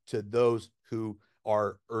out to those who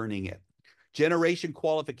are earning it. Generation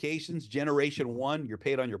qualifications. Generation 1, you're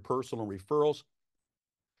paid on your personal referrals.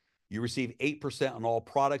 You receive 8% on all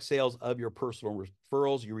product sales of your personal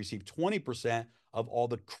referrals. You receive 20% of all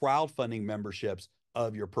the crowdfunding memberships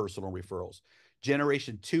of your personal referrals.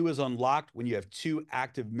 Generation 2 is unlocked when you have 2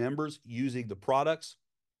 active members using the products.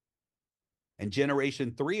 And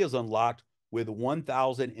Generation 3 is unlocked with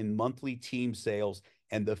 1,000 in monthly team sales,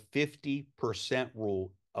 and the 50%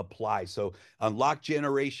 rule applies. So unlock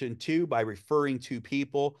Generation 2 by referring 2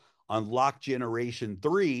 people. Unlock Generation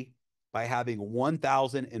 3 by having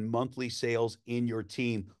 1,000 in monthly sales in your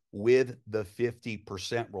team with the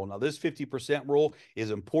 50% rule. Now, this 50% rule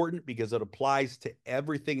is important because it applies to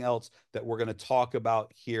everything else that we're going to talk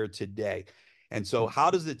about here today. And so how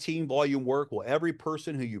does the team volume work? Well, every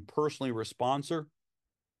person who you personally sponsor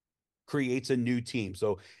creates a new team.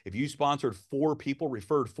 So if you sponsored 4 people,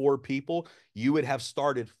 referred 4 people, you would have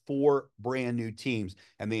started 4 brand new teams.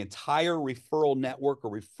 And the entire referral network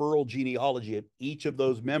or referral genealogy of each of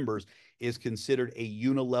those members is considered a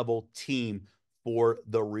unilevel team for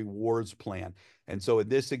the rewards plan. And so in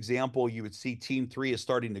this example, you would see team 3 is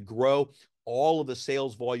starting to grow. All of the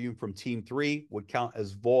sales volume from team 3 would count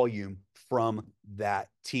as volume from that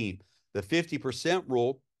team. The 50%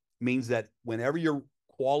 rule means that whenever you're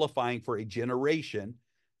qualifying for a generation,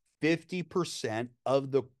 50%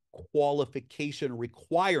 of the qualification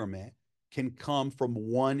requirement can come from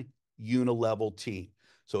one unilevel team.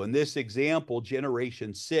 So in this example,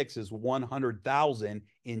 generation 6 is 100,000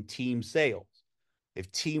 in team sales. If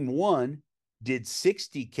team 1 did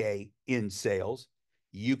 60K in sales,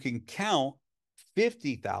 you can count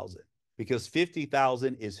 50,000 because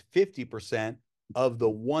 50,000 is 50% of the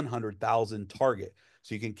 100,000 target.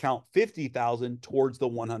 So you can count 50,000 towards the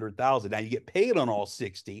 100,000. Now you get paid on all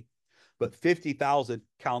 60, but 50,000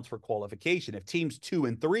 counts for qualification. If teams 2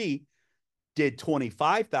 and 3 did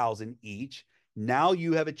 25,000 each, now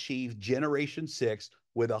you have achieved generation 6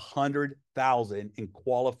 with 100,000 in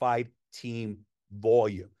qualified team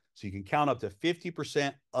volume. So you can count up to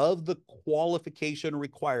 50% of the qualification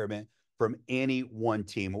requirement from any one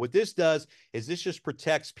team. What this does is this just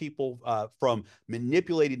protects people from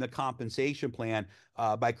manipulating the compensation plan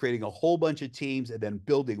by creating a whole bunch of teams and then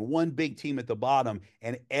building one big team at the bottom,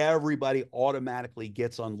 and everybody automatically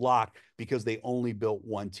gets unlocked because they only built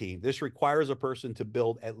one team. This requires a person to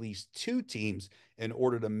build at least 2 teams in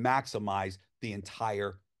order to maximize the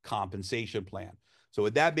entire compensation plan. So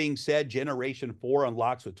with that being said, Generation 4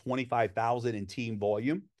 unlocks with 25,000 in team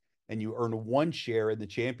volume, and you earn 1 share in the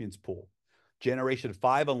champions pool. Generation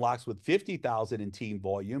 5 unlocks with 50,000 in team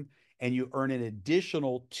volume, and you earn an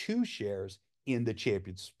additional 2 shares in the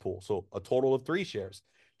champions pool. So a total of 3 shares.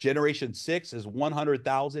 Generation 6 is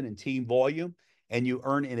 100,000 in team volume, and you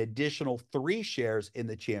earn an additional 3 shares in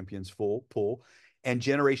the champions pool. And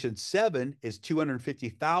Generation 7 is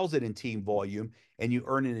 250,000 in team volume, and you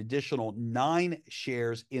earn an additional 9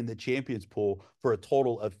 shares in the champions pool for a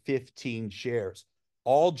total of 15 shares.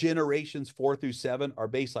 All generations 4 through 7 are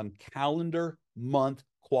based on calendar month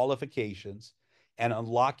qualifications and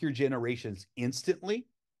unlock your generations instantly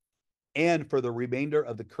and for the remainder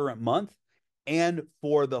of the current month and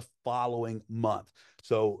for the following month.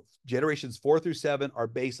 So generations 4 through 7 are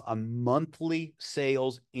based on monthly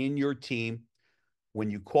sales in your team. When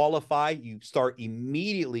you qualify, you start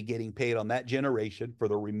immediately getting paid on that generation for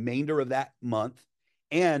the remainder of that month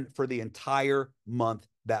and for the entire month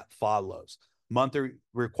that follows. Monthly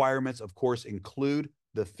requirements, of course, include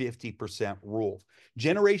the 50% rule.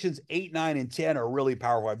 Generations 8, 9, and 10 are really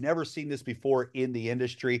powerful. I've never seen this before in the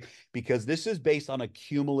industry because this is based on a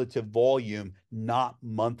cumulative volume, not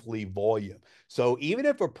monthly volume. So even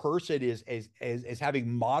if a person is having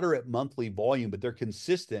moderate monthly volume, but they're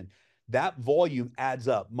consistent, that volume adds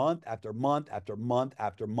up month after month after month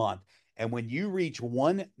after month. And when you reach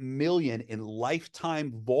 1 million in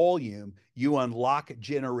lifetime volume, you unlock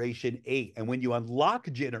Generation 8. And when you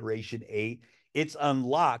unlock Generation 8, it's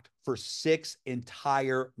unlocked for 6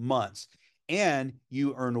 entire months. And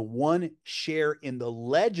you earn 1 share in the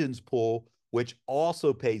Legends pool, which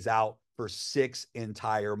also pays out for 6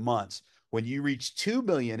 entire months. When you reach 2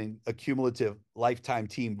 million in accumulative lifetime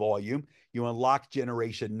team volume, you unlock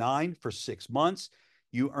Generation 9 for 6 months.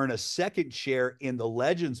 You earn a 2nd share in the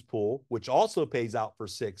Legends pool, which also pays out for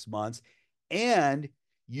 6 months. And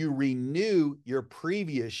you renew your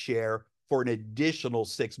previous share for an additional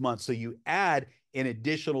 6 months. So you add an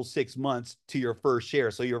additional 6 months to your first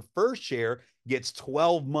share. So your first share gets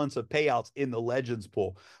 12 months of payouts in the Legends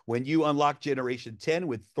pool. When you unlock Generation 10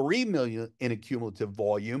 with 3 million in accumulative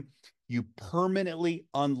volume, you permanently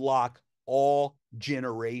unlock all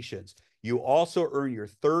generations. You also earn your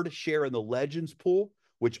 3rd share in the Legends pool,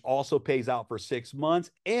 which also pays out for 6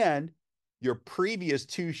 months, and your previous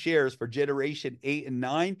 2 shares for Generation 8 and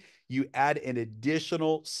 9, you add an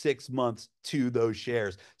additional 6 months to those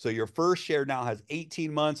shares. So your first share now has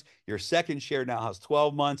 18 months, your 2nd share now has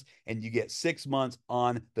 12 months, and you get 6 months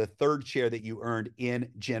on the 3rd share that you earned in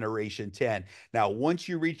Generation 10. Now, once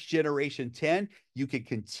you reach Generation 10, you can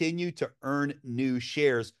continue to earn new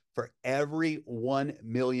shares for every 1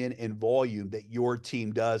 million in volume that your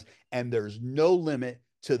team does, and there's no limit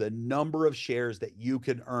to the number of shares that you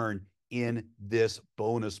can earn in this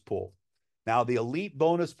bonus pool. Now, the elite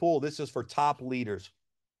bonus pool, this is for top leaders.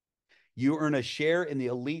 You earn a share in the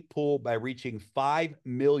elite pool by reaching 5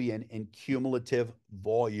 million in cumulative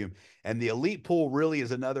volume. And the elite pool really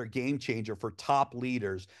is another game changer for top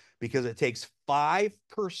leaders because it takes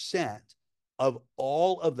 5% of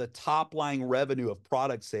all of the top line revenue of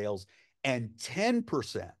product sales and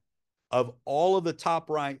 10% of all of the top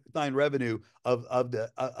line revenue of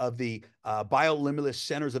the Biolimitless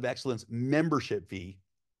Centers of Excellence membership fee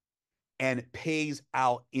and pays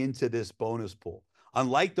out into this bonus pool.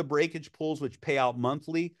 Unlike the breakage pools, which pay out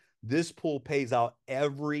monthly, this pool pays out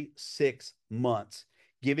every 6 months,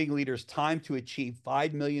 giving leaders time to achieve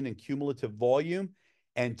 5 million in cumulative volume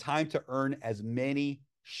and time to earn as many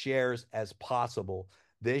shares as possible.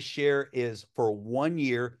 This share is for 1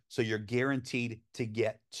 year, so you're guaranteed to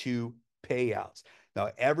get 2 payouts.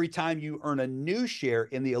 Now, every time you earn a new share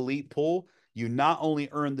in the elite pool, you not only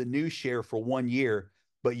earn the new share for 1 year,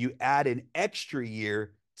 but you add an extra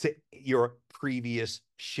year to your previous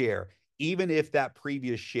share, even if that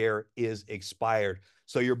previous share is expired.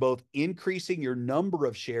 So you're both increasing your number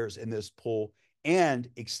of shares in this pool and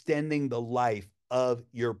extending the life of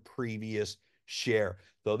your previous share.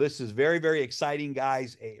 So this is very, very exciting,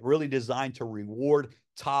 guys. Really designed to reward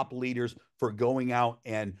top leaders for going out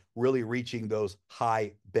and really reaching those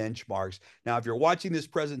high benchmarks. Now, if you're watching this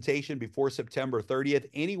presentation before September 30th,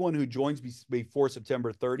 anyone who joins before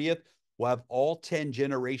September 30th will have all 10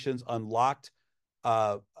 generations unlocked.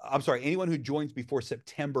 I'm sorry, anyone who joins before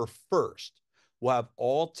September 1st will have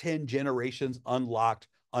all 10 generations unlocked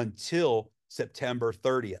until September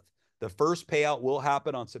 30th. The first payout will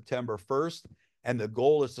happen on September 1st, and the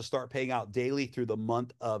goal is to start paying out daily through the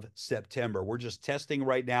month of September. We're just testing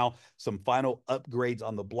right now some final upgrades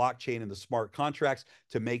on the blockchain and the smart contracts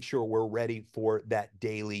to make sure we're ready for that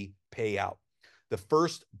daily payout. The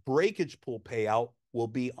first breakage pool payout will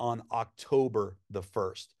be on October the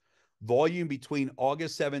 1st. Volume between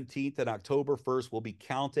August 17th and October 1st will be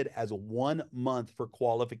counted as 1 month for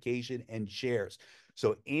qualification and shares.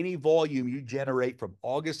 So any volume you generate from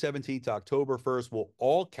August 17th to October 1st will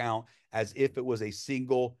all count as if it was a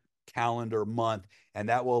single calendar month. And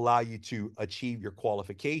that will allow you to achieve your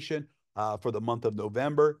qualification for the month of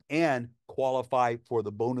November and qualify for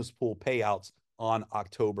the bonus pool payouts on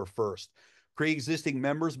October 1st. Pre-existing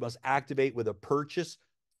members must activate with a purchase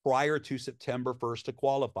prior to September 1st to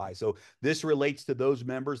qualify. So this relates to those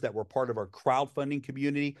members that were part of our crowdfunding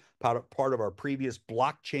community, part of our previous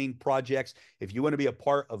blockchain projects. If you want to be a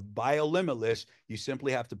part of Biolimitless, you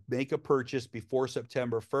simply have to make a purchase before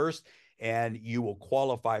September 1st, and you will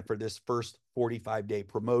qualify for this first 45-day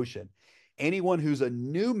promotion. Anyone who's a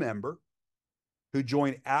new member who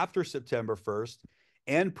join after September 1st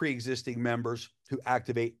and pre-existing members who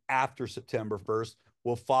activate after September 1st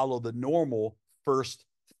will follow the normal first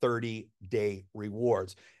 30-day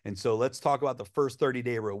rewards. And so let's talk about the first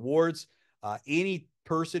 30-day rewards. Any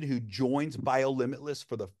person who joins Biolimitless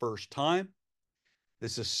for the first time,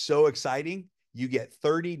 this is so exciting. You get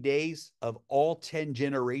 30 days of all 10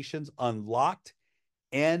 generations unlocked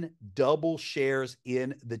and double shares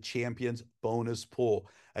in the champions bonus pool.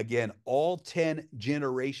 Again, all 10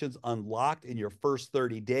 generations unlocked in your first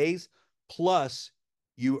 30 days, plus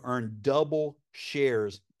you earn double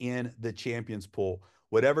shares in the champions pool.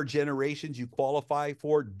 Whatever generations you qualify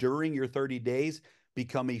for during your 30 days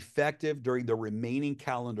become effective during the remaining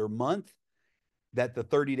calendar month that the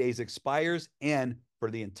 30 days expires and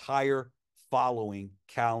for the entire following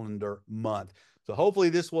calendar month. So hopefully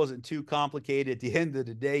this wasn't too complicated. At the end of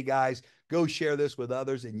the day, guys, go share this with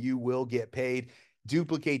others and you will get paid.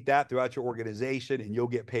 Duplicate that throughout your organization and you'll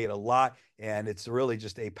get paid a lot. And it's really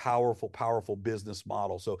just a powerful, powerful business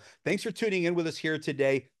model. So thanks for tuning in with us here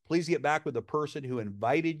today. Please get back with the person who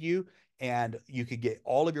invited you and you could get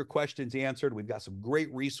all of your questions answered. We've got some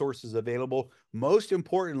great resources available. Most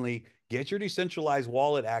importantly, get your decentralized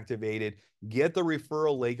wallet activated, get the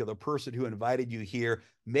referral link of the person who invited you here,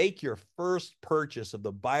 make your first purchase of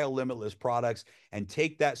the Biolimitless products, and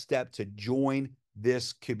take that step to join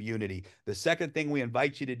this community. The second thing we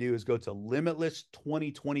invite you to do is go to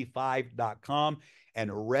limitless2025.com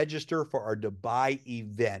and register for our Dubai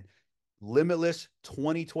event.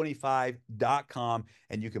 Limitless2025.com,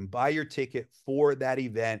 and you can buy your ticket for that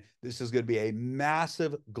event. This is going to be a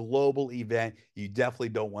massive global event. You definitely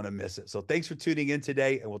don't want to miss it. So thanks for tuning in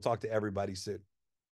today, and we'll talk to everybody soon.